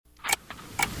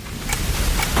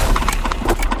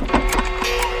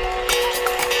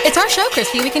It's our show,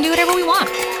 Christy. We can do whatever we want.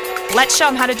 Let's show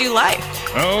them how to do life.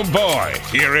 Oh boy,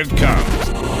 here it comes.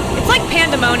 It's like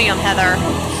pandemonium, Heather.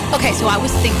 Okay, so I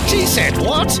was thinking. She said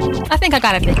what? I think I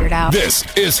got it figured out. This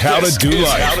is How to Do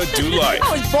Life. How to Do Life.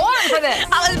 I was born for this.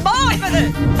 I was born for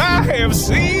this. I have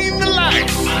seen the light.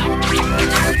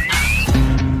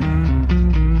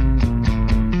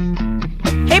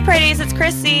 Hey, pretties, it's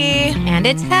Chrissy. And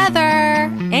it's Heather.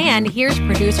 And here's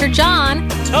producer John.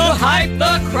 To hype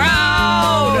the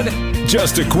crowd.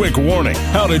 Just a quick warning.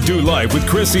 How to Do Life with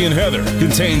Chrissy and Heather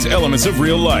contains elements of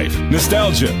real life,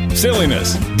 nostalgia,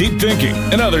 silliness, deep thinking,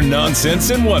 and other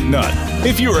nonsense and whatnot.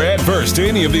 If you are adverse to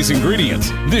any of these ingredients,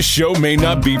 this show may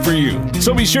not be for you.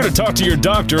 So be sure to talk to your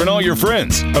doctor and all your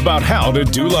friends about how to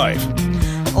do life.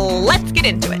 Let's get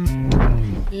into it.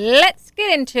 Let's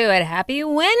get into it. Happy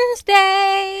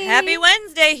Wednesday. Happy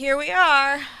Wednesday. Here we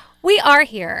are. We are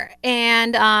here,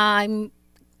 and I'm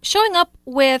showing up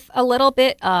with a little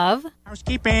bit of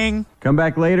Housekeeping. Come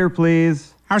back later,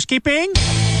 please. Housekeeping.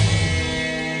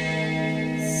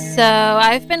 So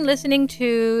I've been listening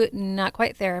to Not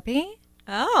Quite Therapy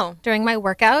Oh. during my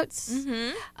workouts.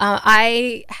 Mm-hmm.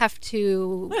 I have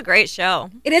to... What a great show.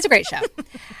 It is a great show.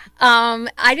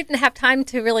 I didn't have time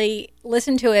to really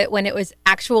listen to it when it was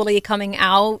actually coming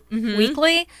out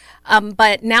weekly.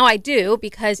 But now I do,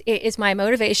 because it is my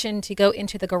motivation to go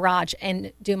into the garage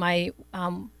and do my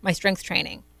my strength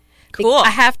training. Cool.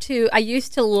 I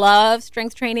used to love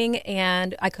strength training,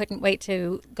 and I couldn't wait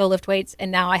to go lift weights. And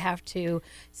now I have to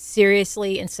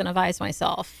seriously incentivize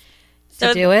myself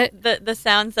to do it. The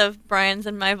sounds of Brian's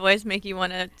and my voice make you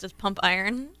want to just pump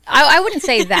iron? I wouldn't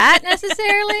say that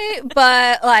necessarily,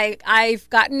 but like I've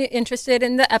gotten interested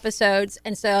in the episodes,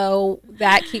 and so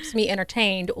that keeps me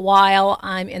entertained while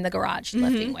I'm in the garage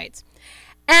lifting weights.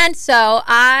 And so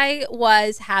I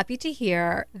was happy to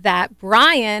hear that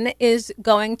Brian is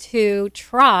going to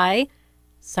try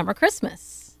Summer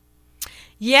Christmas.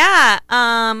 Yeah.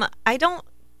 I don't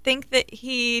think that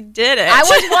he did it. I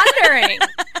was wondering.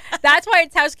 That's why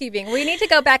it's housekeeping. We need to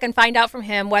go back and find out from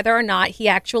him whether or not he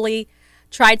actually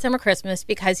tried Summer Christmas,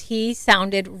 because he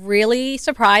sounded really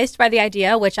surprised by the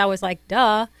idea, which I was like,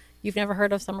 duh, you've never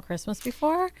heard of Summer Christmas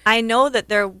before? I know that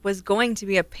there was going to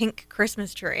be a pink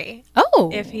Christmas tree.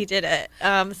 Oh. If he did it.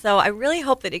 So I really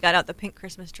hope that he got out the pink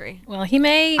Christmas tree. Well, he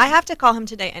may... I have to call him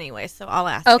today anyway, so I'll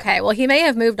ask him. Okay, well, he may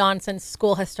have moved on since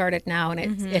school has started now,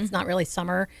 and it's not really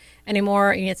summer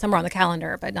anymore. It's summer on the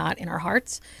calendar, but not in our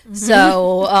hearts.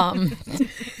 So...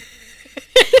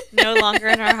 No longer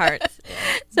in our hearts.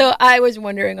 So I was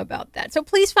wondering about that. So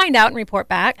please find out and report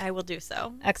back. I will do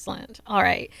so. Excellent. All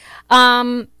right.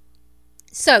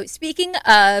 So speaking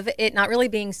of it not really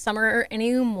being summer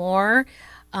anymore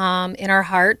in our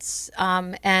hearts,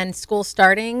 and school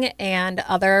starting and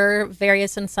other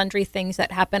various and sundry things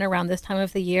that happen around this time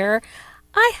of the year,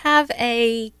 I have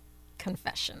a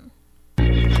confession.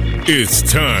 It's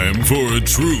time for a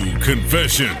true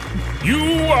confession. You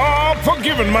are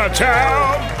forgiven, my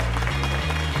child.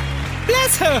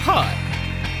 Bless her heart.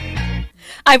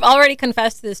 I've already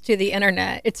confessed this to the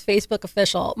internet. It's Facebook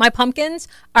official. My pumpkins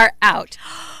are out.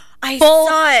 I Full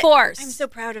saw it. force. I'm so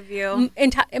proud of you.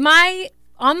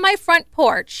 On my front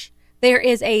porch, there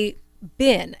is a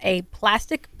bin, a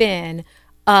plastic bin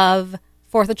of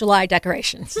 4th of July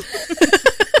decorations.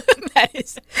 That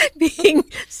is being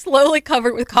slowly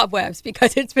covered with cobwebs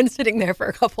because it's been sitting there for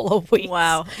a couple of weeks.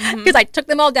 Wow. Because I took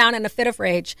them all down in a fit of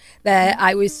rage that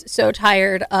I was so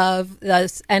tired of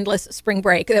this endless spring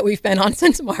break that we've been on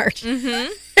since March. And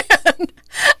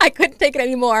I couldn't take it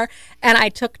anymore. And I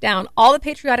took down all the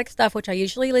patriotic stuff, which I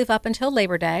usually leave up until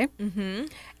Labor Day.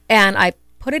 And I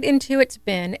put it into its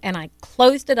bin, and I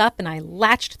closed it up, and I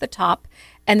latched the top.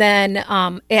 And then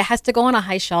it has to go on a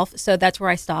high shelf, so that's where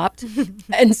I stopped.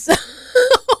 And so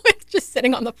it's just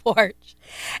sitting on the porch.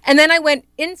 And then I went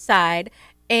inside,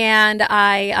 and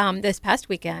I, this past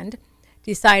weekend,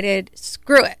 decided,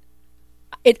 screw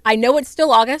it. I know it's still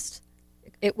August,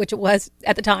 which it was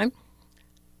at the time.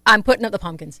 I'm putting up the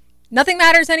pumpkins. Nothing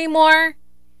matters anymore.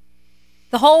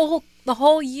 The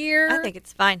whole year I think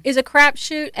it's fine. is a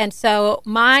crapshoot. And so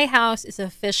my house is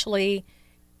officially...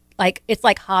 it's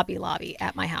like Hobby Lobby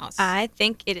at my house. I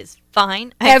think it is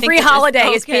fine. Every holiday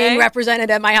is being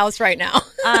represented at my house right now.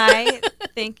 I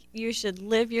think you should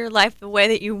live your life the way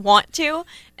that you want to,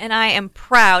 and I am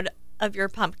proud of your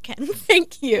pumpkin.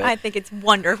 Thank you. I think it's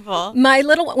wonderful.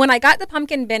 When I got the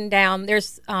pumpkin bin down,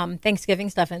 there's Thanksgiving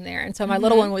stuff in there. And so my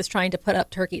little one was trying to put up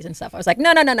turkeys and stuff. I was like,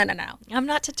 no. I'm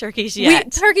not to turkeys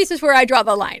yet. Turkeys is where I draw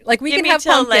the line. Like, we Give can me have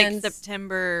till pumpkins. like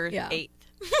September 8th.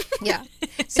 Yeah.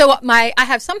 So I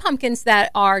have some pumpkins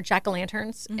that are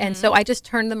jack-o'-lanterns, and so I just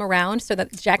turn them around so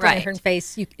that the jack-o'-lantern Right.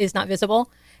 face is not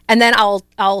visible, and then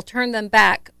I'll turn them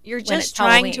back. You're when just it's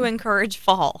trying Halloween. to encourage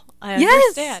fall. I Yes.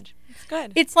 understand. It's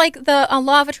good. It's like the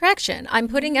law of attraction. I'm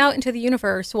putting out into the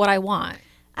universe what I want.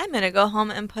 I'm gonna go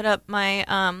home and put up my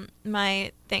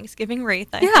my Thanksgiving wreath.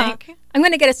 I Yeah. think I'm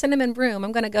going to get a cinnamon broom.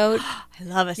 I'm going to go. I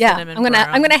love a Yeah. cinnamon.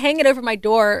 I'm gonna hang it over my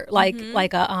door like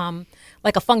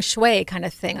a feng shui kind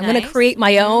of thing. I'm going to Nice. create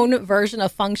my own version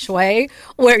of feng shui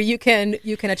where you can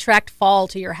attract fall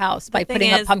to your house by thing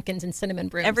putting up is, pumpkins and cinnamon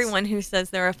brooms. Everyone who says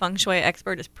they're a feng shui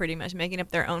expert is pretty much making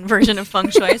up their own version of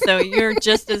feng shui. So you're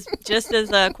just as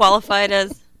qualified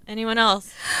as anyone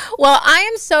else. Well, I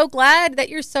am so glad that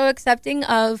you're so accepting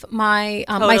of my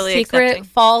my Totally secret accepting.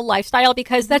 fall lifestyle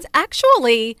because that's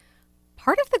actually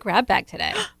part of the grab bag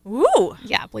today. Ooh,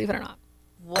 Yeah, believe it or not.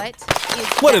 what is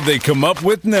What did they come up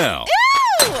with now?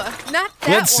 Not that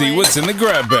Let's see one. what's in the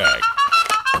grab bag.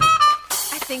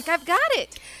 I think I've got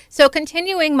it. So,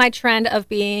 continuing my trend of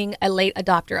being a late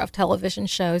adopter of television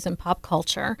shows and pop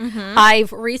culture,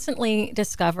 I've recently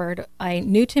discovered a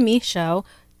new to me show,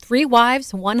 3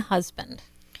 Wives, 1 Husband.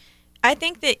 I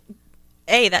think that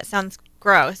A, that sounds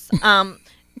gross.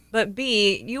 But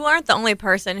B, you aren't the only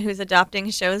person who's adopting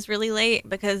shows really late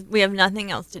because we have nothing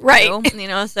else to do. Right. You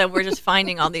know, so we're just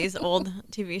finding all these old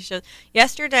TV shows.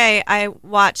 Yesterday, I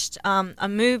watched a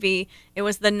movie. It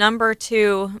was the number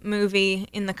 2 movie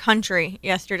in the country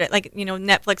yesterday. Like, you know,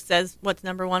 Netflix says what's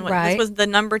number 1. Right. This was the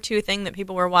number 2 thing that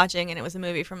people were watching, and it was a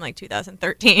movie from like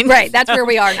 2013. Right, that's where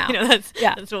we are now. You know,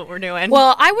 that's what we're doing.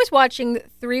 Well, I was watching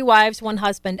 3 Wives, 1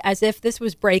 Husband as if this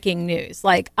was breaking news.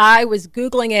 Like, I was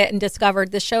Googling it and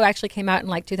discovered this show actually came out in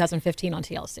like 2015 on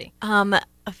TLC.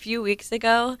 A few weeks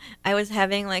ago, I was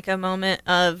having like a moment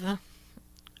of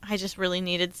I just really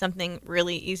needed something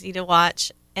really easy to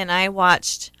watch, and I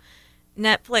watched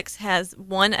Netflix has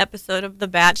 1 episode of The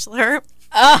Bachelor.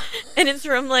 And it's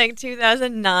from like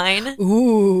 2009.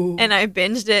 Ooh. And I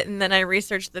binged it, and then I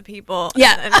researched the people.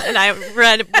 Yeah. and I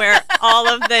read where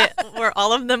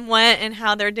all of them went and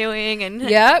how they're doing, and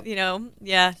Yep. you know,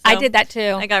 yeah. I so did that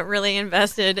too. I got really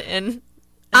invested in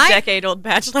a decade-old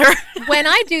Bachelor. When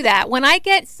I do that, when I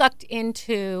get sucked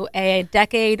into a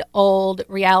decade-old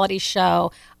reality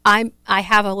show, I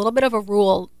have a little bit of a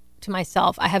rule to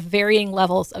myself. I have varying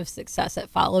levels of success at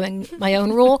following my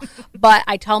own rule, but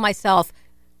I tell myself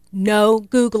no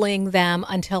Googling them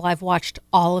until I've watched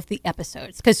all of the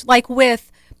episodes. Because like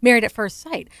with Married at First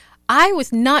Sight, I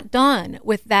was not done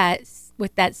with that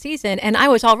season, and I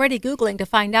was already Googling to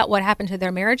find out what happened to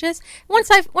their marriages. Once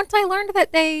I learned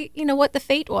that they, you know, what the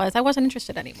fate was, I wasn't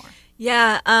interested anymore.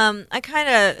 Yeah, I kind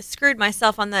of screwed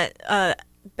myself on that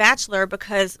Bachelor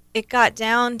because it got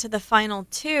down to the final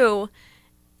 2,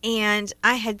 and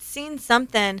I had seen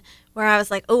something where I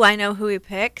was like, "Oh, I know who he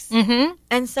picks,"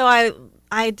 and so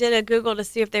I did a Google to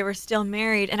see if they were still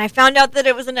married, and I found out that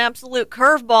it was an absolute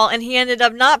curveball, and he ended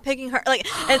up not picking her. Like,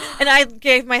 and I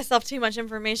gave myself too much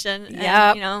information. And,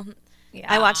 Yep. you know. Yeah.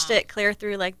 I watched it clear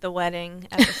through like the wedding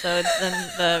episodes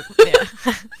and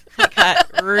I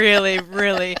got really,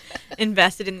 really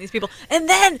invested in these people. And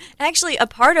then actually a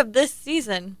part of this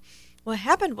season, what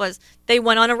happened was they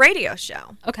went on a radio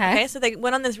show. Okay. So they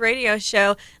went on this radio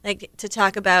show like to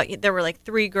talk about, there were like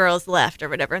 3 girls left or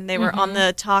whatever, and they were on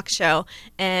the talk show.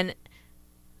 And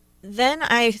then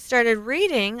I started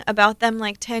reading about them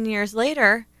like 10 years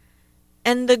later,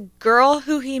 and the girl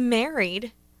who he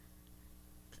married,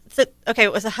 so, okay,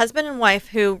 it was a husband and wife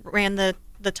who ran the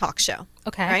talk show.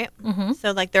 Okay. Right? Mm-hmm.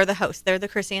 So, like, they're the hosts. They're the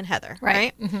Chrissy and Heather.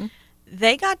 Right? Mm-hmm.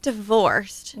 They got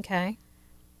divorced, Okay.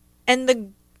 and the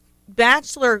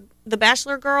Bachelor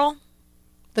girl,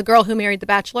 The girl who married the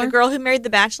Bachelor. the girl who married the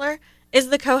Bachelor, is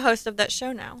the co-host of that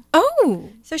show now.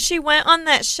 Oh. So she went on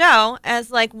that show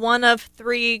as like one of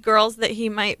 3 girls that he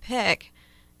might pick.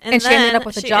 And she ended up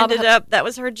with a job. That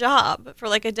was her job for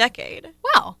like a decade.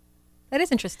 Wow. That is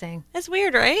interesting. That's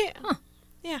weird, right? Huh.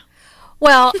 Yeah.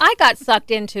 Well, I got sucked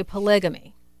into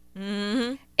polygamy.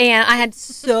 Mm-hmm. And I had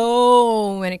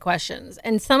so many questions.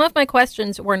 And some of my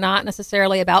questions were not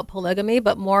necessarily about polygamy,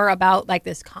 but more about like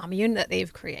this commune that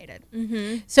they've created.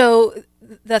 Mm-hmm. So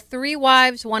the 3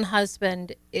 Wives, 1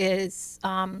 Husband is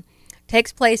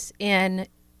takes place in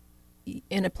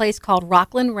a place called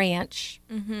Rockland Ranch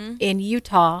in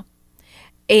Utah.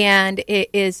 And it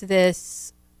is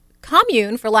this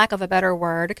commune, for lack of a better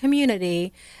word, a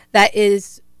community that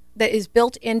is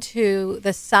built into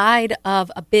the side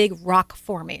of a big rock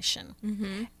formation.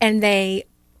 Mm-hmm. And they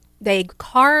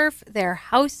carve their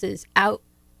houses out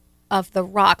of the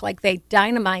rock, like they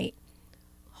dynamite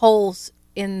holes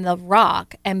in the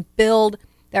rock and build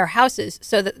their houses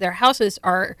so that their houses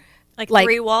are Like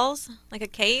 3 walls, like a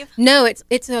cave. no,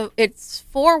 it's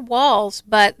 4 walls,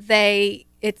 but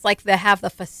it's like they have the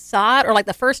facade, or like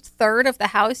the first third of the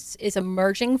house is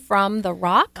emerging from the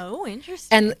rock. Oh,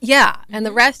 interesting. And yeah, and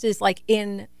the rest is like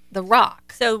in the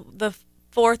rock. So the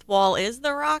 4th wall is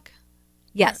the rock?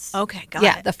 Yes. Okay, got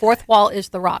Yeah, it. the 4th wall is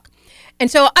the rock. And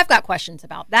so I've got questions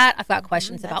about that. I've got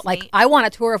questions about, like, neat. I want a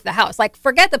tour of the house. Like,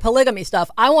 forget the polygamy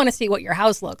stuff. I want to see what your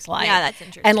house looks like. Yeah, that's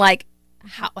interesting. And like,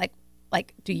 how, like,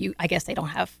 do you, I guess they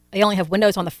only have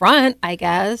windows on the front, I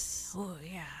guess. Oh,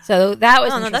 yeah. So that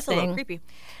was Oh, no, interesting. that's a little creepy.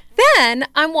 Then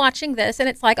I'm watching this, and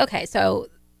it's like, okay, so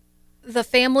the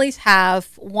families have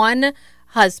one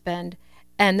husband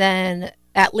and then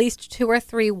at least 2 or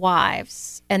 3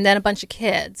 wives and then a bunch of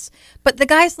kids. But the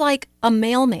guy's like a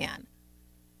mailman.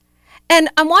 And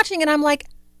I'm watching and I'm like,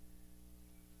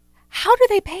 how do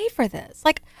they pay for this?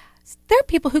 Like, there are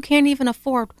people who can't even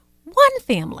afford one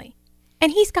family,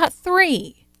 and he's got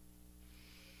 3.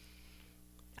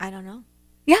 I don't know.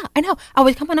 Yeah, I know. I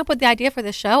was coming up with the idea for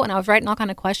this show, and I was writing all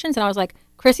kind of questions, and I was like,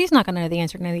 Chrissy's not going to know the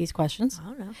answer to any of these questions. I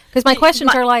don't know. Because my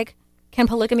questions but- are like, can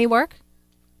polygamy work?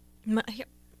 Here,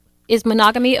 Is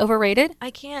monogamy overrated?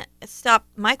 I can't stop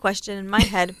my question in my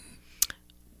head,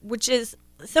 which is,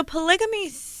 so polygamy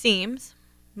seems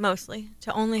mostly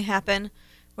to only happen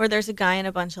where there's a guy and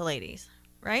a bunch of ladies,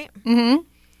 right? Mm-hmm.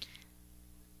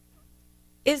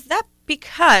 Is that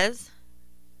because,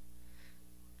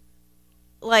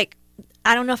 like,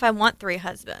 I don't know if I want 3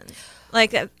 husbands.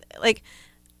 Like, it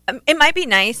might be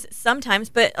nice sometimes,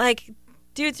 but like,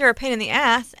 dudes are a pain in the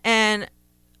ass, and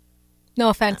No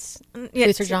offense, yeah,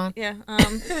 Producer John. Yeah,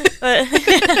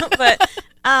 but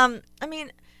I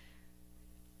mean,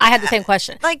 I had the same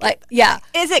question. like yeah.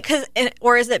 is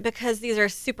it because these are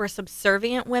super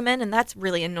subservient women, and that's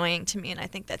really annoying to me, and I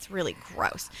think that's really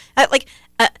gross.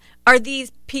 Are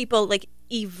these people like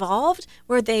evolved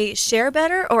where they share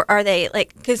better, or are they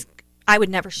like? Because I would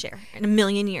never share in a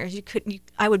million years. You couldn't.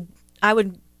 I would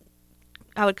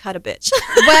cut a bitch.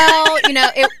 Well,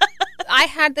 I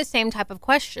had the same type of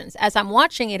questions. As I'm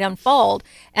watching it unfold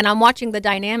and I'm watching the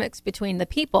dynamics between the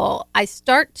people, I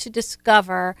start to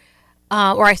discover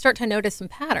or I start to notice some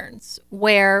patterns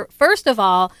where, first of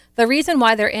all, the reason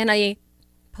why they're in a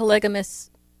polygamous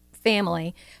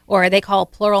family, or they call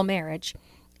plural marriage,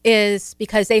 is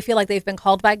because they feel like they've been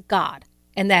called by God,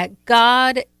 and that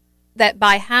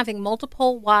by having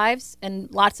multiple wives and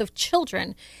lots of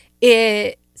children,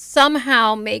 it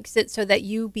somehow makes it so that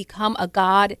you become a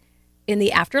god in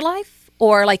the afterlife,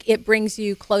 or like it brings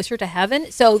you closer to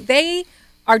heaven. So they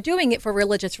are doing it for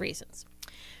religious reasons.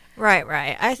 Right.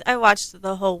 I watched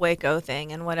the whole Waco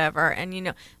thing and whatever,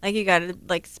 and like you got to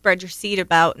like spread your seed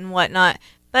about and whatnot.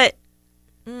 But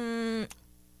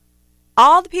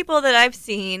all the people that I've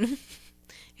seen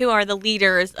who are the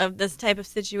leaders of this type of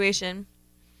situation,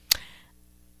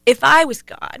 if I was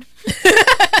God,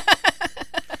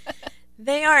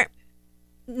 they aren't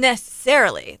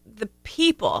necessarily the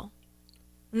people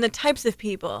and the types of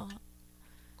people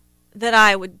that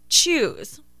I would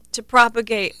choose to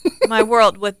propagate my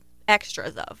world with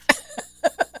extras of.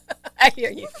 I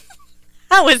hear you.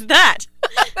 How was that?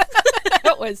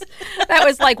 That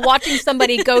was like watching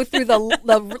somebody go through the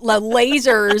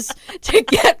lasers to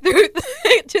get through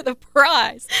to the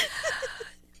prize.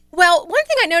 Well, one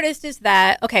thing I noticed is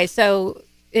that, okay, so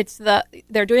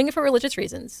they're doing it for religious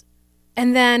reasons.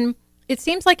 And then it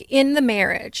seems like in the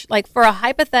marriage, like for a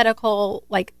hypothetical,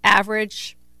 like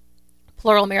average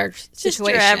plural marriage situation.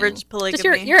 Just your average polygamy.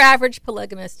 Just your average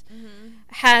polygamist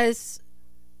has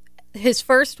his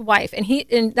first wife,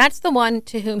 and that's the one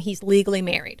to whom he's legally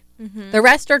married. Mm-hmm. The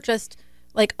rest are just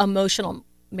like emotional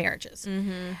marriages.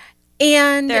 Mm-hmm.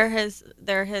 And they're his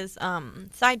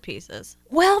side pieces.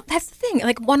 Well, that's the thing.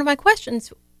 Like, one of my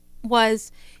questions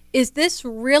was, is this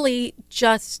really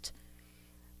just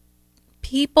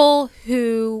people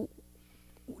who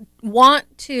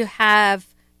want to have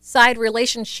side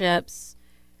relationships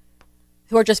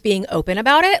who are just being open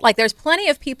about it? Like, there's plenty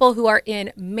of people who are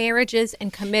in marriages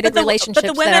and committed relationships.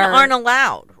 But the women aren't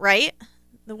allowed, right?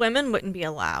 The women wouldn't be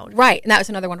allowed. Right. And that was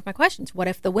another one of my questions. What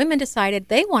if the women decided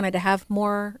they wanted to have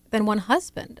more than one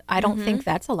husband? I don't think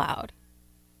that's allowed.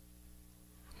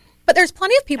 But there's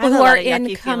plenty of people who are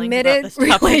in committed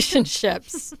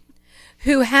relationships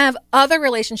who have other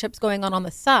relationships going on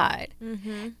the side.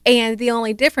 Mm-hmm. And the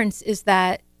only difference is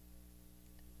that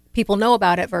people know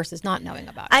about it versus not knowing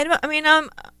about it.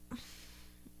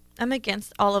 I'm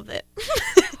against all of it.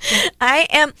 I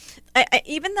am,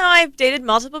 even though I've dated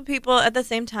multiple people at the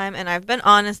same time, and I've been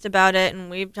honest about it, and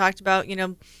we've talked about,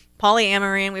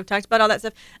 polyamory, and we've talked about all that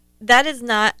stuff. That is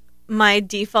not my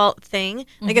default thing.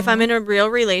 Like if I'm in a real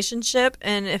relationship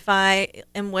and if I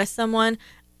am with someone,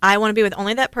 I want to be with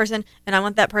only that person and I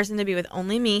want that person to be with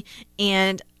only me.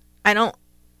 And I don't,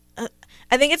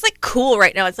 I think it's like cool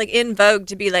right now. It's like in vogue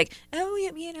to be like, oh,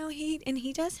 you know,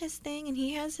 he does his thing and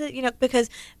he has it, you know, because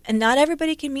and not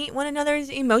everybody can meet one another's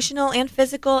emotional and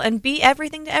physical and be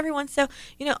everything to everyone. So,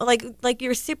 you know, like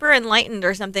you're super enlightened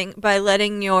or something by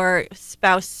letting your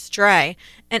spouse stray.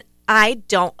 And I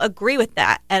don't agree with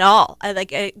that at all. I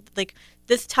like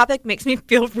this topic makes me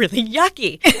feel really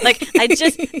yucky. Like,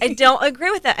 I don't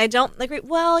agree with that. I don't agree.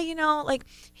 Well, you know, like,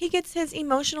 he gets his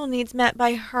emotional needs met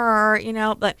by her, you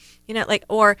know, but, you know, like,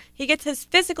 or he gets his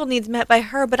physical needs met by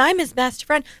her, but I'm his best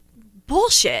friend.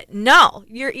 Bullshit. No,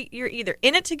 you're either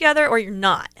in it together or you're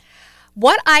not.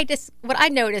 What I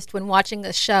noticed when watching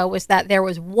this show was that there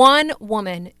was one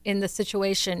woman in the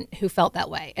situation who felt that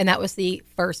way, and that was the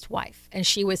first wife. And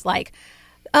she was like,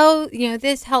 oh, you know,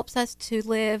 this helps us to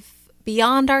live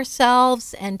beyond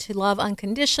ourselves and to love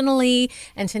unconditionally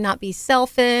and to not be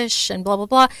selfish and blah, blah,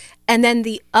 blah. And then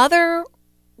the other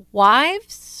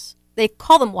wives, they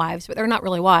call them wives, but they're not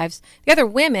really wives. The other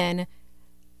women,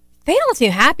 they don't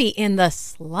seem happy in the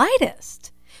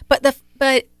slightest. But the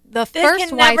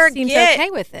first wife seems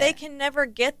okay with it. They can never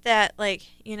get that, like,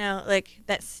 you know, like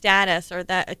that status or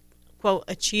that quote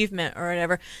achievement or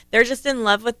whatever. They're just in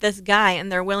love with this guy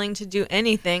and they're willing to do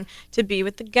anything to be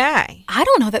with the guy. I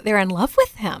don't know that they're in love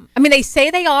with him. I mean, they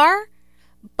say they are,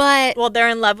 but well, they're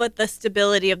in love with the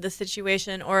stability of the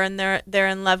situation, or they're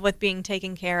in love with being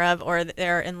taken care of, or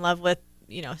they're in love with,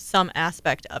 you know, some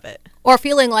aspect of it, or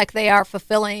feeling like they are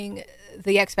fulfilling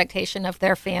the expectation of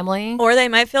their family, or they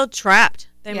might feel trapped.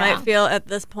 They might feel at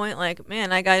this point like,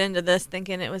 man, I got into this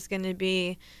thinking it was going to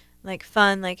be like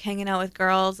fun, like hanging out with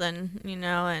girls and, you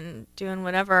know, and doing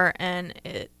whatever, and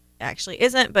it actually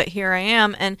isn't, but here I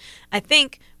am. And I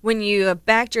think when you have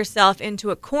backed yourself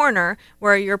into a corner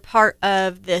where you're part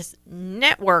of this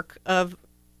network of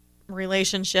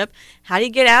relationship, how do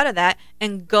you get out of that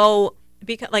and go,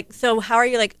 because like, so how are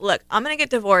you like, look, I'm going to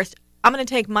get divorced, I'm going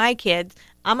to take my kids,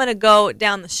 I'm going to go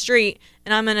down the street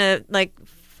and I'm going to like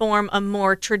form a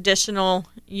more traditional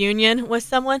union with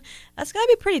someone? That's got to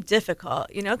be pretty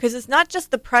difficult, you know, because it's not just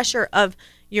the pressure of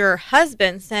your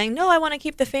husband saying, no, I want to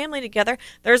keep the family together.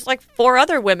 There's like 4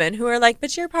 other women who are like,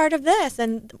 but you're part of this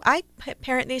and I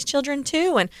parent these children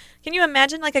too. And can you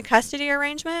imagine like a custody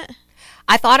arrangement?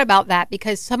 I thought about that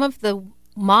because some of the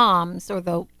moms or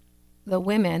the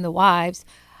women, the wives,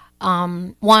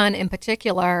 one in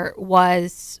particular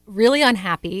was really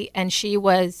unhappy, and she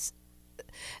was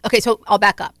okay. So I'll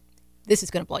back up. This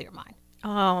is going to blow your mind.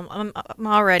 Oh, I'm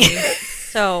already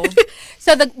so.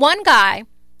 So the one guy,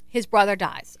 his brother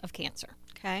dies of cancer.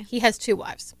 Okay. He has 2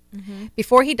 wives. Mm-hmm.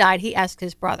 Before he died, he asked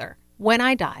his brother, when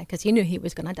I die, because he knew he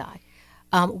was going to die,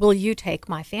 will you take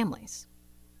my families?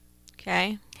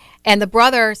 Okay. And the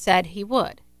brother said he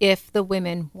would if the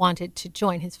women wanted to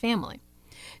join his family.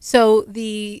 So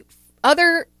the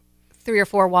other 3 or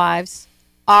 4 wives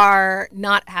are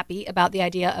not happy about the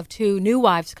idea of 2 new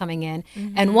wives coming in.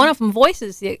 Mm-hmm. And one of them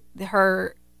voices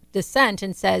her dissent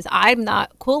and says, I'm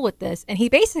not cool with this. And he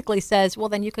basically says, well,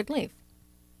 then you could leave.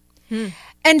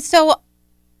 And so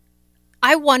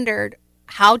I wondered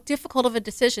how difficult of a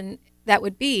decision that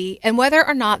would be and whether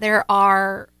or not there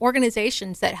are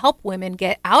organizations that help women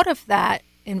get out of that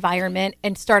environment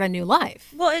and start a new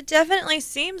life. Well, it definitely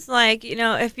seems like, you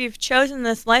know, if you've chosen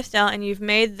this lifestyle and you've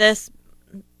made this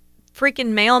freaking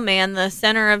mailman the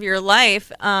center of your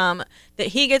life, that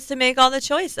he gets to make all the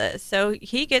choices. So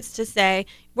he gets to say,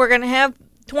 we're going to have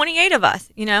 28 of us,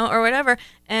 you know, or whatever.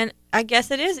 And I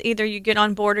guess it is either you get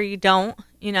on board or you don't,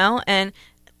 you know, and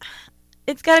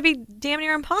it's got to be damn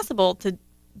near impossible to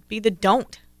be the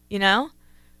don't, you know?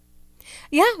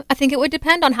 Yeah, I think it would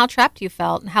depend on how trapped you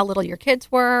felt and how little your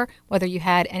kids were, whether you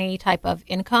had any type of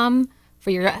income for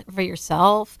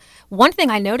yourself. One thing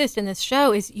I noticed in this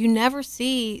show is you never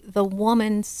see the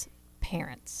woman's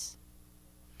parents.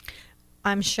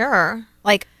 I'm sure.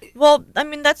 Like, well, I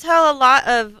mean, that's how a lot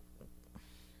of,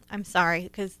 I'm sorry,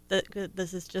 because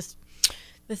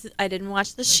I didn't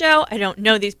watch the show. I don't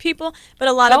know these people, but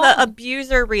a lot of the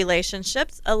abuser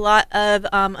relationships, a lot of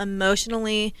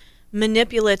emotionally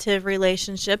manipulative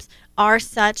relationships are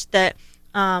such that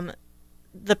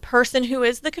the person who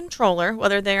is the controller,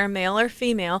 whether they are male or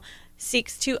female,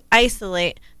 seeks to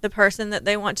isolate the person that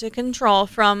they want to control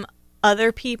from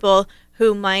other people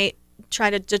who might try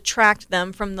to detract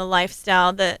them from the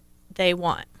lifestyle that they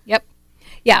want. Yep.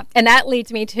 Yeah, and that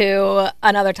leads me to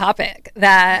another topic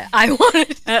that I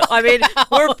wanted to I mean,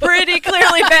 we're pretty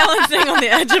clearly balancing on the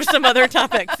edge of some other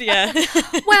topics. Yeah.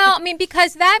 Well, I mean,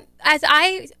 because that, as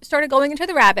I started going into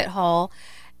the rabbit hole,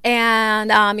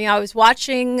 and I was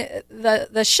watching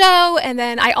the show, and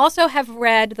then I also have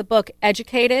read the book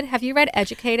Educated. Have you read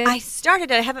Educated? I started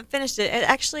it. I haven't finished it. It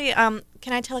actually, can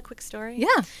I tell a quick story?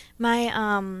 Yeah.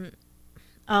 My,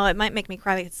 it might make me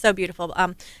cry. It's so beautiful.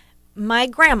 My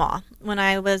grandma, when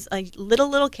I was a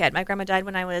little kid, my grandma died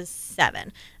when I was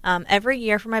 7. Every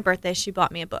year for my birthday, she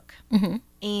bought me a book. Mm-hmm.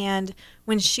 And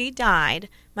when she died,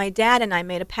 my dad and I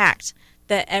made a pact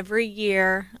that every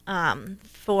year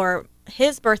for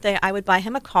his birthday, I would buy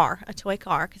him a toy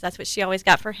car, because that's what she always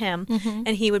got for him, Mm-hmm.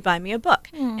 and he would buy me a book,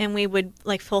 and we would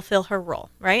fulfill her role.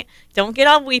 Right? Don't get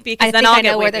all weepy, because then think I'll I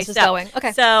get know weepy. where this is going.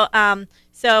 Okay.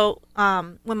 So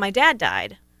when my dad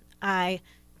died, I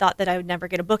thought that I would never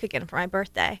get a book again for my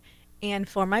birthday, and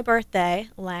for my birthday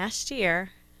last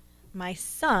year, my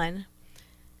son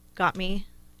got me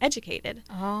Educated.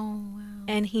 Oh, wow.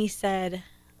 And he said,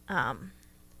 I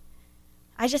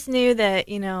just knew that,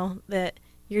 that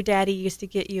your daddy used to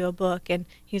get you a book. And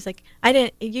he was like,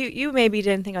 you maybe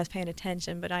didn't think I was paying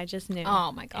attention, but I just knew.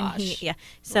 Oh, my gosh.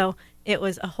 So it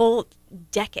was a whole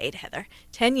decade, Heather,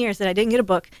 10 years that I didn't get a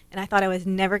book. And I thought I was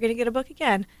never going to get a book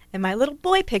again. And my little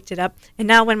boy picked it up. And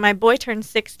now when my boy turns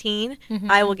 16,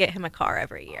 I will get him a car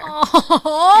every year. Oh,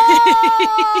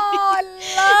 I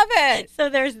love it. So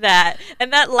there's that.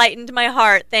 And that lightened my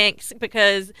heart. Thanks,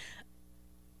 because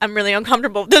I'm really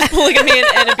uncomfortable with this polygamy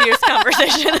and abuse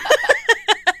conversation.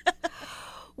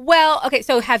 Well, okay,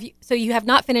 so you have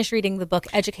not finished reading the book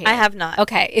Educated? I have not.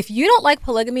 Okay, if you don't like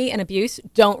polygamy and abuse,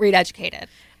 don't read Educated.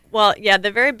 Well, yeah, the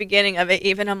very beginning of it,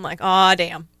 even I'm like, oh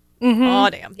damn, oh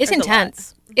damn, It's There's a lot.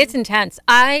 intense. It's intense.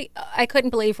 I couldn't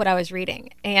believe what I was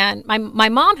reading, and my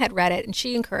mom had read it, and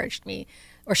she encouraged me,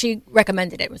 or she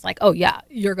recommended it. It was like, oh yeah,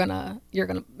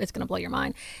 it's gonna blow your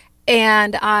mind.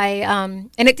 And and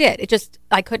it did.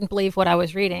 I couldn't believe what I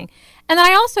was reading. And then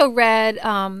I also read,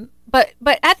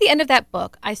 but at the end of that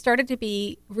book, I started to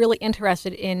be really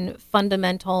interested in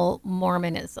fundamental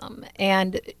Mormonism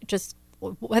and just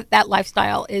what that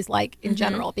lifestyle is like in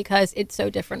general, because it's so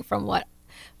different from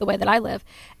the way that I live.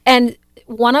 And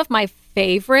one of my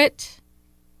favorite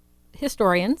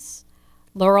historians,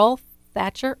 Laurel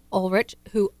Thatcher Ulrich,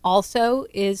 who also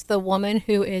is the woman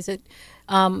who is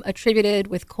attributed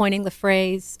with coining the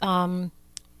phrase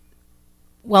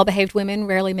well-behaved women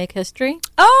rarely make history.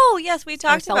 Oh yes, we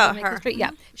talked Seldom about make her. history.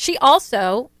 Yeah. She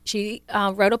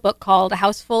wrote a book called A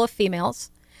House Full of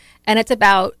Females, and it's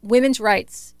about women's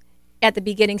rights at the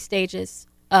beginning stages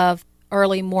of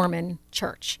early Mormon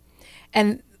church.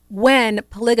 And when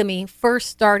polygamy first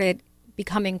started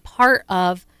becoming part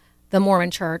of the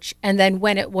Mormon church, and then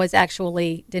when it was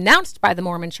actually denounced by the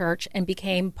Mormon church and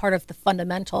became part of the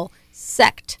fundamental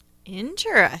sect.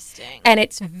 Interesting. And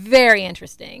it's very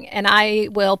interesting. And I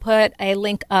will put a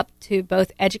link up to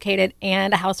both Educated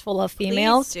and A House Full of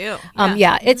Females. Please do.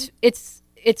 Yeah, it's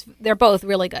they're both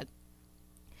really good.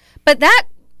 But that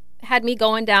had me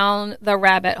going down the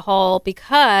rabbit hole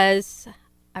because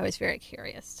I was very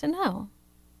curious to know.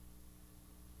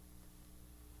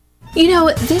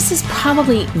 This is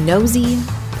probably nosy,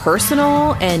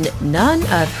 personal, and none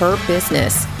of her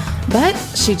business. But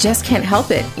she just can't help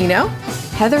it,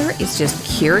 Heather is just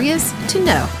curious to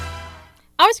know.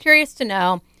 I was curious to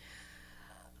know.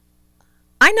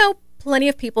 I know plenty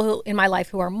of people in my life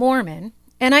who are Mormon,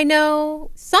 and I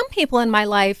know some people in my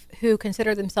life who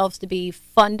consider themselves to be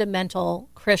fundamental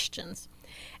Christians.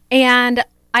 And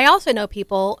I also know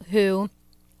people who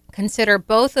consider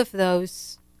both of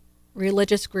those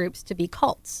religious groups to be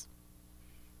cults.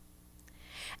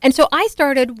 And so I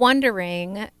started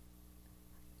wondering,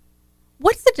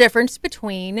 what's the difference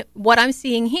between what I'm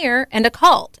seeing here and a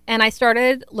cult? And I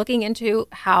started looking into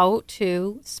how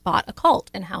to spot a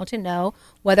cult and how to know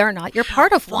whether or not you're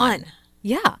part of one.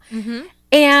 Yeah. Mm-hmm.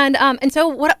 And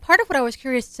so part of what I was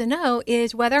curious to know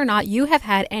is whether or not you have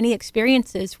had any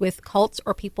experiences with cults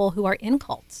or people who are in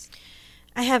cults.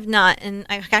 I have not, and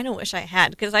I kind of wish I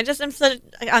had, because I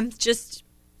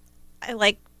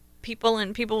like people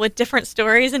and people with different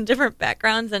stories and different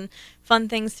backgrounds and fun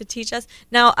things to teach us.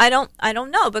 Now, I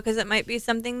don't know, because it might be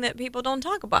something that people don't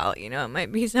talk about. It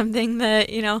might be something that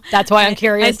That's why I'm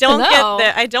curious to know.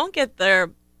 I don't get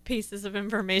their pieces of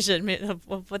information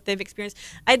of what they've experienced.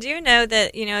 I do know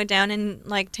that down in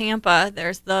like Tampa,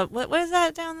 there's the what is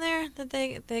that down there that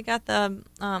they got the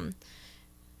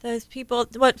those people.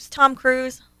 What's Tom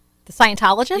Cruise? the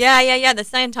Scientologists. Yeah. The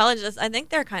Scientologists, I think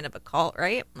they're kind of a cult,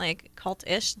 right? Like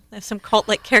cult-ish. They have some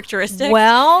cult-like characteristics.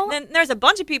 Well, then there's a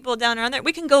bunch of people down around there.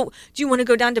 We can go. Do you want to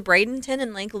go down to Bradenton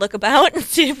and like look about and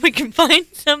see if we can find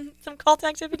some cult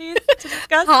activities to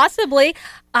discuss? possibly.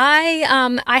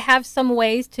 I have some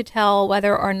ways to tell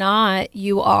whether or not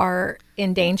you are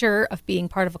in danger of being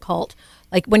part of a cult.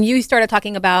 Like when you started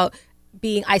talking about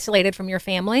being isolated from your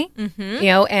family, you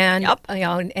know, and you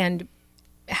know, and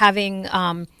having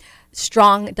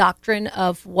strong doctrine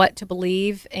of what to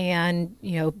believe, and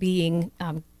you know, being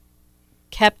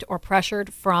kept or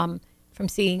pressured from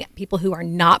seeing people who are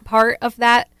not part of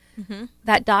that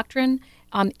that doctrine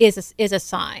is a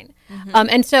sign.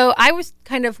 And so I was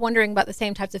kind of wondering about the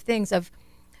same types of things. Of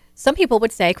some people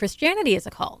would say Christianity is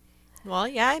a cult. Well,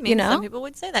 yeah, I mean, You know? some people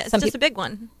would say that. It's Some just a big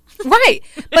one. Right.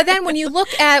 But then when you look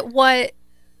at what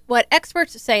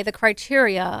experts say the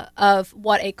criteria of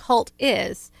what a cult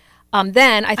is,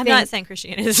 then I I'm think not saying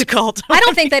Christianity is a cult. I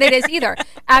don't think that it is either.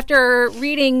 After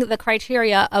reading the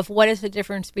criteria of what is the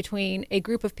difference between a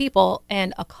group of people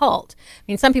and a cult, I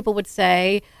mean, some people would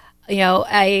say, you know,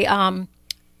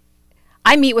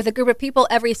 I meet with a group of people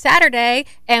every Saturday,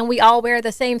 and we all wear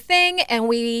the same thing, and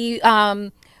we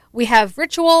have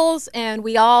rituals, and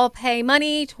we all pay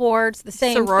money towards the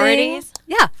same Sororities? thing.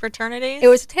 Yeah. Fraternities? It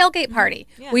was a tailgate party.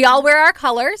 Yeah. We all wear our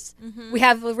colors. We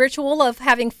have a ritual of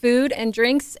having food and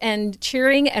drinks and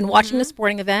cheering and watching a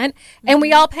sporting event, and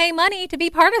we all pay money to be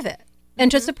part of it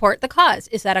and to support the cause.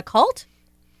 Is that a cult?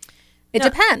 It No,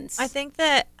 depends. I think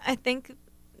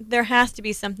there has to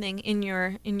be something in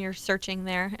your searching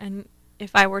there, and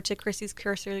if I were to Chrissy's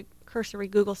cursory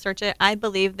Google search it, I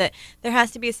believe that there has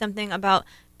to be something about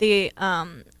the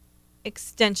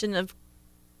extension of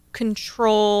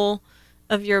control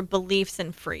of your beliefs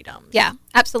and freedoms. Yeah,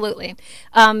 absolutely.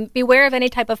 Beware of any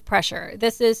type of pressure.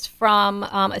 This is from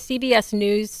a CBS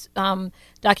News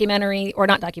documentary, or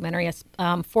not documentary,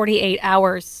 a 48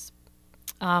 Hours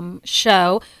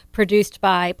show produced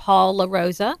by Paul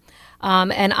LaRosa.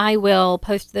 And I will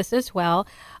post this as well.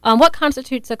 What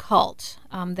constitutes a cult?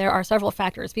 There are several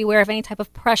factors. Beware of any type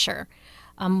of pressure.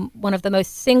 One of the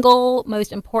most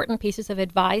important pieces of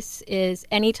advice is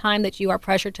any time that you are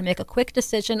pressured to make a quick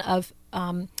decision of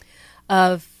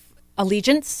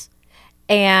allegiance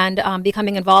and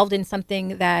becoming involved in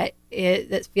something that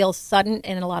feels sudden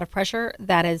and a lot of pressure,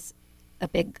 that is a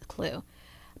big clue.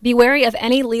 Be wary of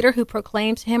any leader who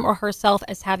proclaims him or herself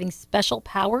as having special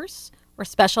powers or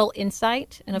special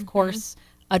insight, and of course,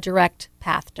 a direct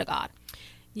path to God.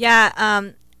 Yeah,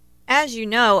 as you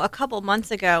know, a couple months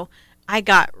ago, I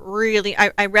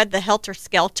read the Helter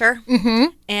Skelter,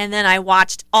 and then I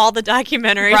watched all the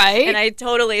documentaries, Right. and I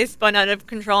totally spun out of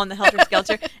control in the Helter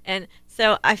Skelter. And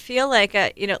so I feel like,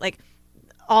 like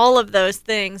all of those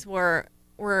things were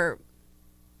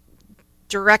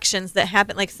directions that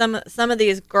happened. Like some of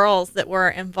these girls that were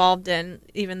involved in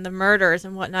even the murders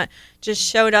and whatnot just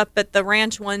showed up at the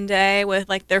ranch one day with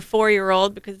like their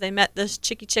 4-year-old because they met this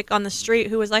chick on the street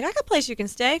who was like, I got a place you can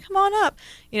stay, come on up,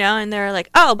 and they're like,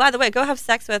 oh, by the way, go have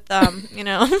sex with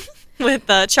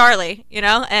with Charlie,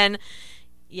 and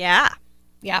yeah,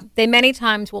 They many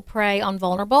times will prey on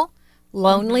vulnerable,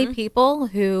 lonely people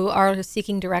who are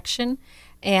seeking direction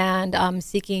and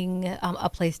seeking a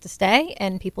place to stay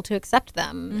and people to accept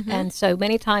them. And so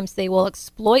many times they will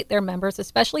exploit their members,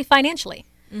 especially financially.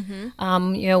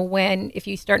 If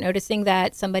you start noticing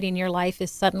that somebody in your life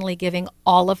is suddenly giving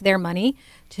all of their money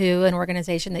to an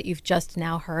organization that you've just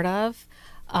now heard of,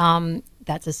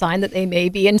 that's a sign that they may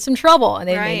be in some trouble and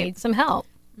they may need some help.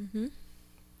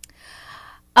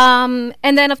 And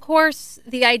then, of course,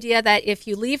 the idea that if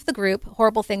you leave the group,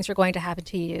 horrible things are going to happen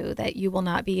to you, that you will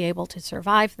not be able to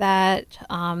survive that,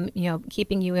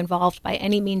 keeping you involved by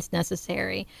any means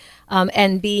necessary,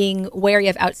 and being wary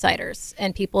of outsiders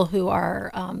and people who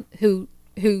are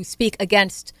who speak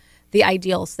against the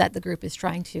ideals that the group is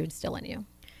trying to instill in you.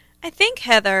 I think,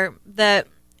 Heather, that,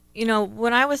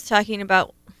 when I was talking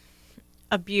about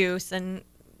abuse and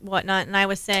whatnot, and I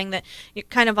was saying that you're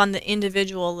kind of on the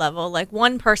individual level, like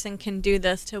one person can do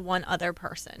this to one other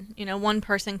person. One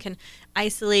person can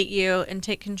isolate you and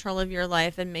take control of your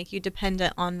life and make you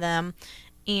dependent on them.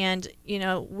 And,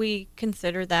 we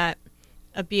consider that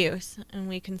abuse, and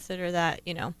we consider that,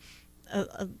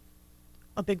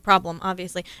 a big problem,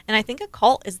 obviously. And I think a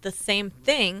cult is the same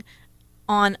thing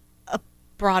on a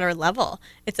broader level.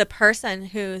 It's a person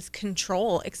whose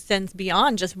control extends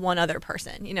beyond just one other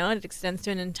person. It extends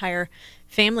to an entire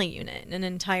family unit, an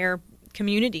entire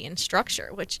community and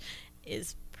structure, which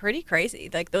is pretty crazy.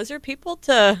 Like, those are people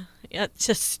to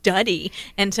study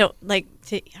and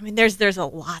there's a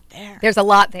lot there. There's a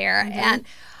lot there. And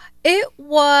It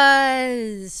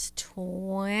was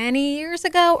 20 years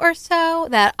ago or so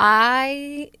that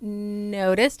I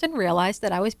noticed and realized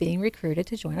that I was being recruited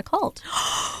to join a cult.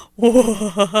 What?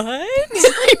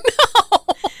 I know.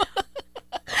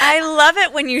 I love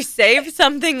it when you save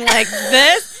something like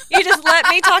this. You just let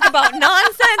me talk about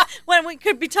nonsense when we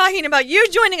could be talking about you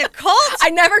joining a cult. I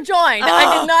never joined.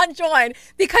 I did not join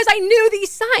because I knew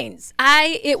these signs.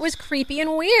 It was creepy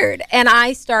and weird, and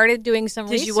I started doing some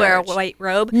research. Did you wear a white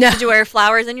robe? No. Did you wear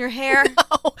flowers in your hair?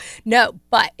 No,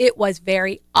 but it was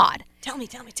very odd. Tell me.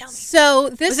 So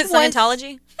this Was it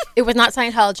Scientology? It was not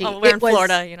Scientology. Oh, we're It in was-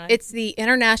 Florida, you know. It's the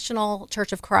International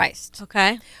Church of Christ,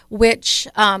 Okay. which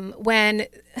when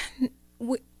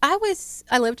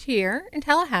I lived here in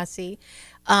Tallahassee,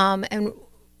 and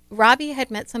Robbie had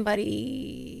met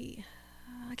somebody,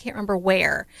 I can't remember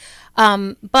where,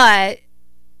 but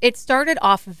it started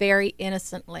off very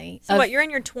innocently. So what, you're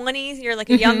in your 20s, you're like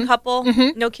a young couple,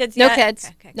 no kids No yet?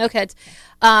 kids. Okay. No kids.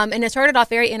 And it started off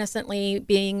very innocently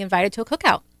being invited to a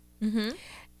cookout.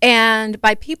 And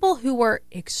by people who were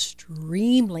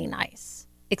extremely nice.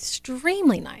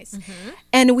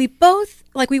 And we both,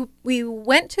 like, we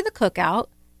went to the cookout,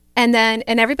 and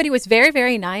everybody was very,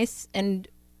 very nice and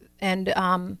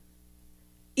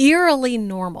eerily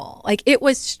normal. Like, it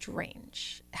was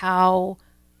strange how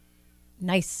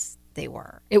nice they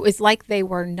were. It was like they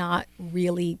were not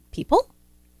really people.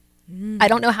 I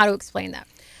don't know how to explain that.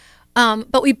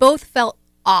 But we both felt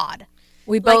odd.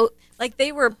 We both Like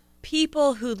they were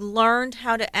people who learned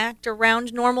how to act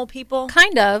around normal people?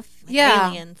 kind of,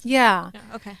 aliens. Yeah.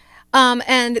 Okay.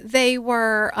 And they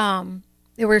were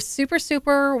super,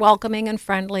 super welcoming and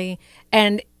friendly.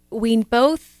 And we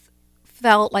both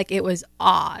felt like it was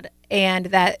odd and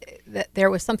that there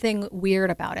was something weird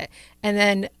about it. And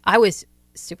then I was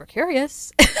super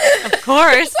curious. Of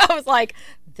course. So I was like,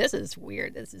 this is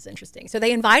weird. This is interesting. So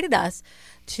they invited us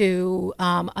to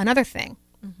another thing.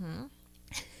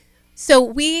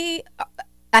 So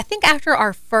I think after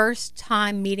our first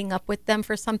time meeting up with them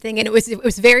for something, and it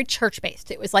was very church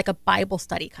based. It was like a Bible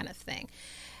study kind of thing.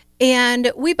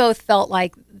 And we both felt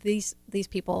like these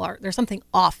people there's something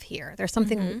off here. There's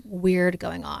something weird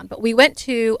going on. But we went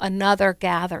to another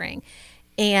gathering,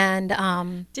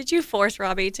 and Did you force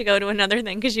Robbie to go to another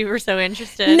thing because you were so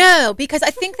interested? no, because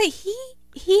I think that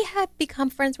he had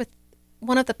become friends with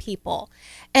one of the people.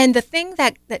 And the thing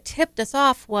that tipped us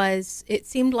off was it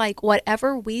seemed like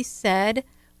whatever we said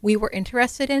we were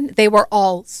interested in, they were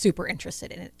all super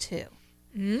interested in it too.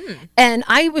 And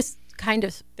I was kind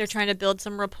of They're trying to build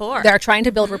some rapport. they're trying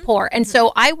to build rapport. And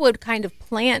so I would kind of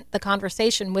plant the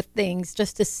conversation with things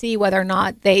just to see whether or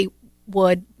not they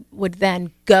would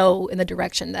then go in the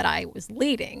direction that I was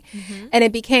leading. And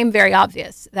it became very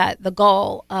obvious that the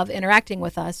goal of interacting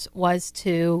with us was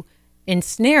to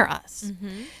ensnare us.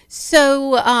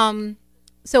 So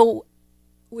so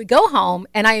we go home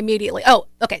and I immediately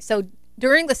so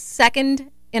during the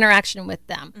second interaction with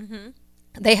them,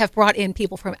 they have brought in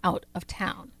people from out of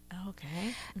town.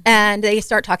 Okay. And they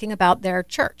start talking about their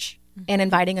church and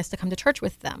inviting us to come to church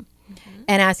with them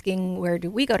and asking, where do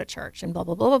we go to church, and blah,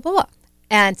 blah, blah, blah, blah.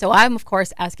 And so I'm, of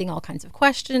course, asking all kinds of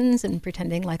questions and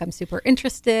pretending like I'm super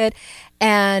interested.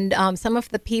 And some of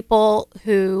the people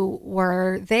who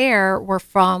were there were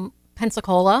from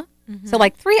Pensacola, so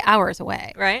like 3 hours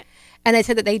away. Right. And they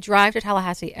said that they drive to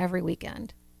Tallahassee every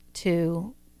weekend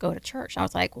to go to church. I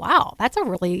was like, wow, that's a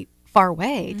really far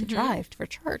way to drive for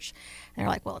church. And they're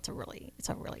like, well, it's a really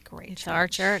great It's church. our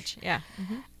church. Yeah.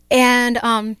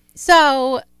 And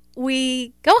so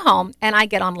we go home and I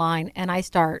get online and I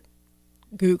start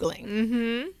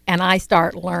Googling and I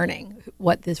start learning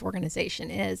what this organization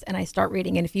is. And I start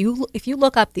reading. And if you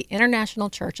look up the International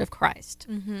Church of Christ,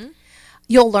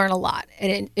 you'll learn a lot.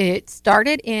 And it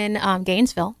started in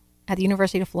Gainesville at the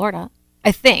University of Florida,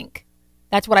 I think.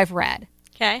 That's what I've read.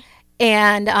 Okay.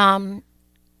 And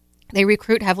they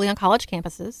recruit heavily on college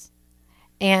campuses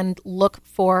and look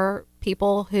for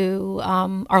people who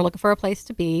are looking for a place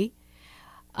to be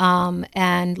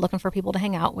and looking for people to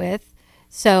hang out with.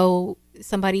 So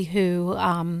somebody who,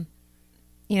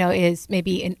 is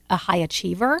maybe a high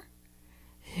achiever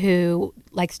who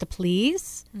likes to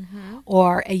please,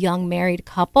 or a young married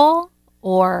couple,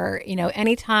 or,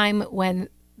 anytime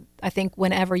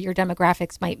whenever your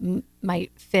demographics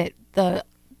might fit the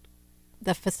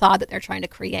facade that they're trying to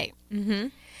create.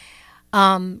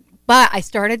 But I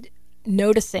started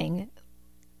noticing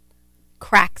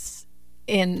cracks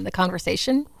in the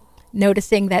conversation,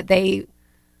 noticing that they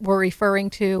were referring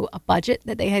to a budget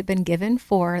that they had been given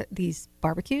for these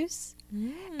barbecues.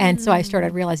 And so I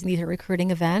started realizing these are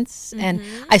recruiting events. And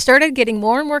I started getting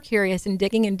more and more curious and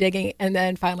digging. And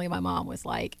then finally my mom was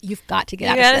like, you've got to get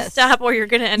out of this. You got to stop or you're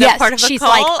going to end up part of a she's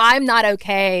cult. like, I'm not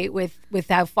okay with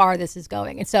how far this is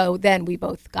going. And so then we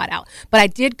both got out. But I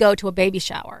did go to a baby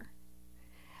shower.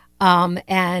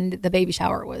 And the baby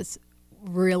shower was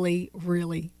really,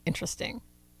 really interesting.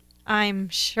 I'm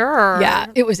sure. Yeah,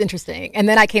 it was interesting. And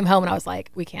then I came home and I was like,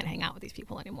 we can't hang out with these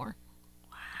people anymore.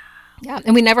 Wow. Yeah,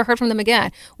 and we never heard from them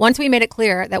again. Once we made it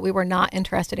clear that we were not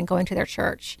interested in going to their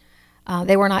church,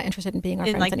 they were not interested in being our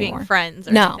friends anymore. Being friends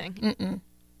or no. anything. Mm-mm.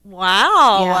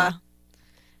 Wow. Yeah.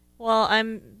 Well,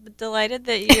 I'm delighted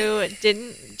that you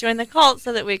didn't join the cult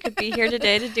so that we could be here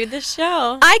today to do this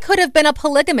show. I could have been a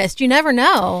polygamist. You never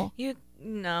know.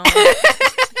 No.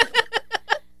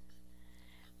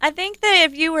 I think that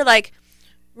if you were like,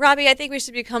 Robbie, I think we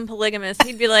should become polygamous,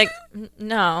 he'd be like,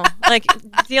 no. Like,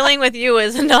 dealing with you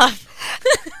is enough.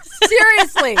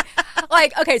 Seriously.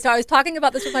 Like, okay, so I was talking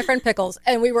about this with my friend Pickles,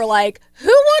 and we were like, who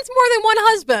wants more than one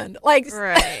husband? Like,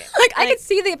 right. like I could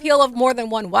see the appeal of more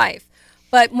than one wife,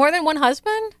 but more than one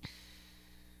husband?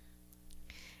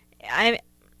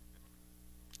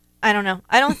 I don't know.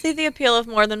 I don't see the appeal of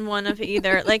more than one of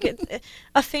either. Like,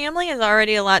 a family is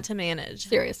already a lot to manage.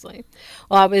 Seriously.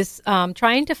 Well, I was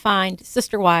trying to find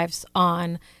Sister Wives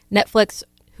on Netflix,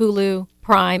 Hulu,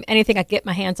 Prime, anything I could get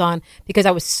my hands on, because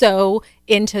I was so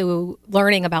into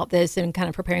learning about this and kind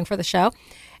of preparing for the show.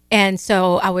 And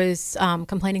so I was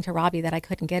complaining to Robbie that I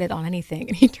couldn't get it on anything.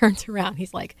 And he turns around.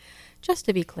 He's like, just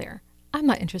to be clear, I'm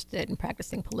not interested in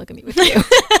practicing polygamy with you.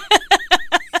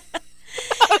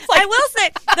 I will say,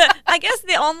 I guess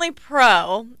the only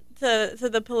pro to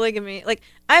the polygamy, like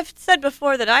I've said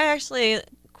before, that I actually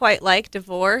quite like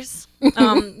divorce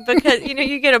because,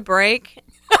 you get a break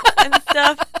and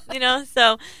stuff,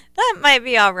 so that might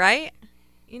be all right,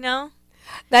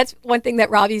 That's one thing that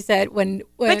Robbie said when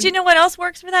But you know what else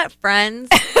works for that? Friends.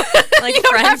 Like, you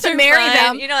don't friends have to are marry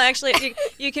fun. them. Actually,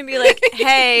 you can be like,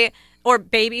 hey, or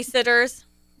babysitters.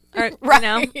 Or,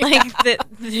 Right,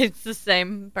 it's the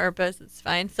same purpose. It's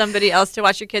fine. Somebody else to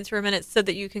watch your kids for a minute so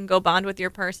that you can go bond with your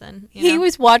person. He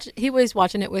was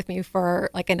watching it with me for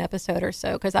like an episode or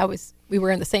so because we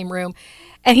were in the same room,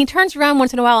 and he turns around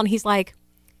once in a while and he's like,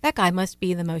 that guy must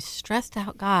be the most stressed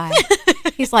out guy.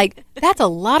 He's like, that's a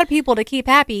lot of people to keep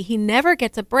happy. He never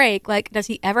gets a break. Like, does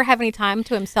he ever have any time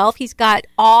to himself? He's got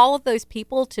all of those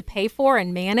people to pay for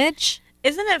and manage.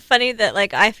 Isn't it funny that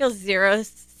like I feel zero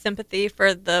sympathy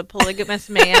for the polygamous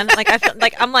man? Like I feel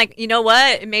like I'm like, you know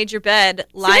what? It made your bed,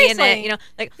 lie in it.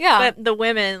 Yeah. But the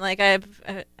women, like I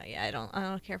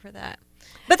don't care for that.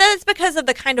 But that's because of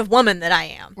the kind of woman that I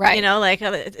am. Right. Like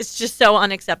it's just so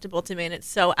unacceptable to me, and it's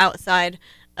so outside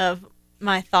of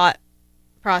my thought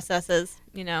processes.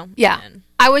 Yeah. And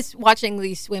I was watching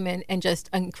these women and just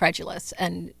incredulous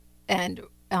and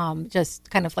just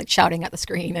kind of like shouting at the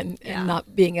screen and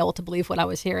not being able to believe what I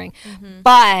was hearing. Mm-hmm.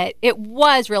 But it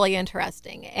was really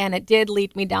interesting, and it did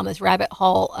lead me down this rabbit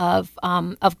hole of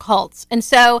cults. And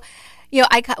so,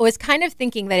 I was kind of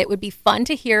thinking that it would be fun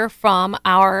to hear from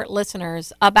our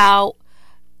listeners about,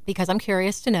 because I'm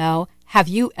curious to know, have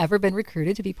you ever been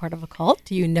recruited to be part of a cult?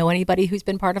 Do you know anybody who's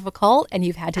been part of a cult and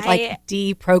you've had to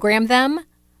deprogram them?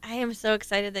 I am so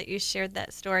excited that you shared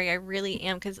that story. I really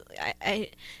am, because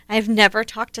I've never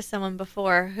talked to someone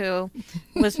before who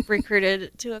was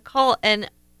recruited to a cult, and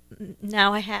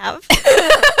now I have.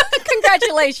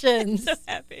 Congratulations. I'm so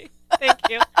happy. Thank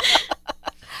you.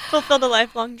 Fulfilled a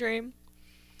lifelong dream.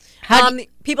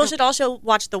 People should also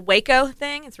watch the Waco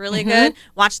thing. It's really good.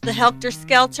 Watch the Helter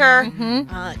Skelter.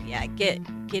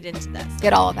 Get into that stuff.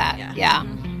 Get all of that. Yeah.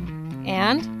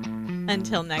 And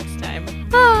until next time.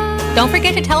 Don't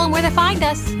forget to tell them where to find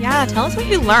us. Yeah, tell us what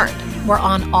you learned. We're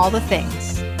on all the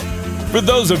things. For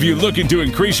those of you looking to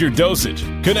increase your dosage,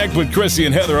 connect with Chrissy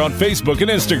and Heather on Facebook and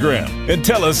Instagram and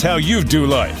tell us how you do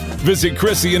life. Visit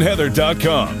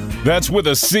ChrissyandHeather.com. That's with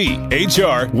a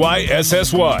CHRYSSY.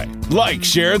 Like,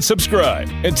 share, and subscribe,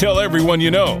 and tell everyone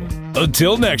you know.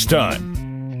 Until next time.